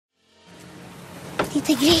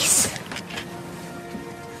Tita Grace.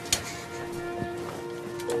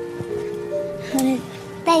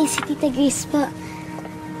 Tay, si Tita Grace po.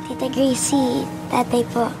 Tita Grace, si tatay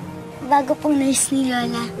po. Bago pong nurse ni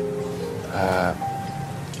Lola.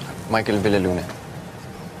 Michael Villaluna.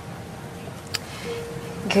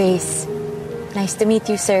 Grace, nice to meet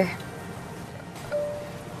you, sir.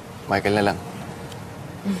 Michael na lang.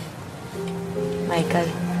 Michael.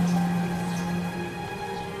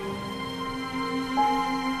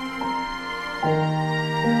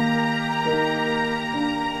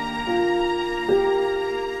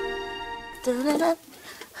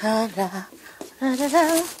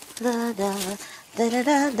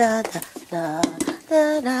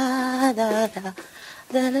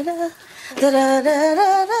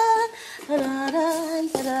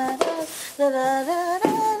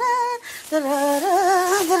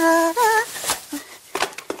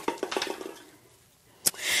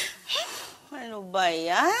 Ano ba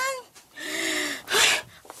yan?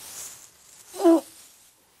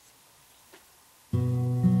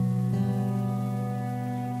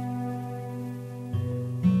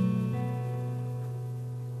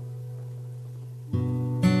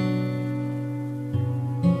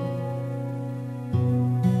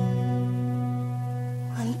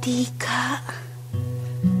 Mantika.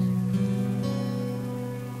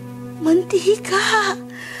 Mantika.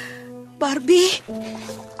 Barbie.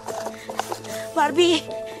 Barbie.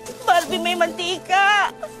 Barbie, may mantika.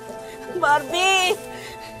 Barbie.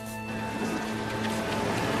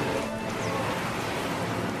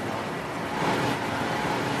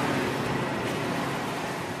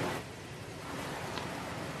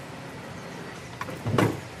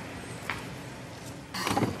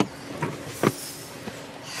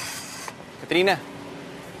 Katrina,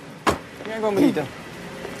 ano ginagawa mo dito?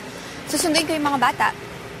 Susunduin ko yung mga bata.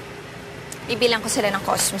 Bibilang ko sila ng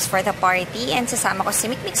costumes for the party and sasama ko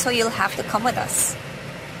si Mikmik, so you'll have to come with us.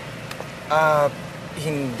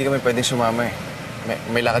 Hindi kami pwedeng sumama eh.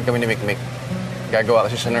 May lakad kami ni Mikmik.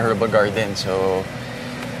 Gagawa kasi siya ng herbal garden, so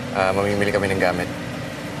mamimili kami ng gamit.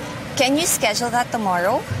 Can you schedule that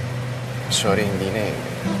tomorrow? Sorry, hindi na eh.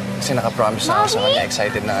 Kasi nakapromise na ako sa kanya.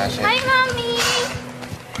 Excited na nga siya. Hi, Mommy!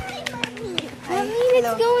 Mommy,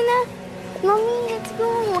 let's go na. Mommy, let's go.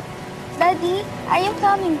 Daddy, are you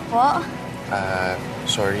coming po?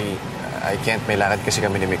 Sorry. I can't. May lakad kasi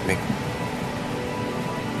kami ni Mikmik.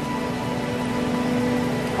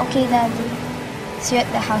 Okay, Daddy. See you at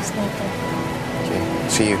the house later. Okay.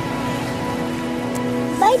 See you.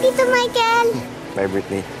 Bye, Tito Michael! Bye,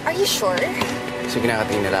 Britney. Are you sure? Sige na,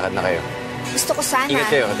 Katrina. Lakad na kayo. Gusto ko sana. Ingat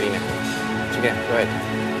kayo, Katrina. Sige, go ahead.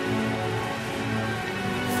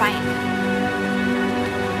 Fine.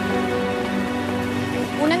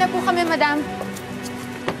 Una na po kami, madam.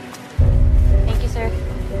 Thank you, sir.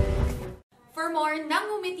 For more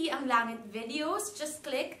Ngumiti ang Langit videos, just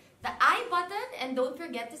click the I button and don't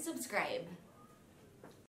forget to subscribe.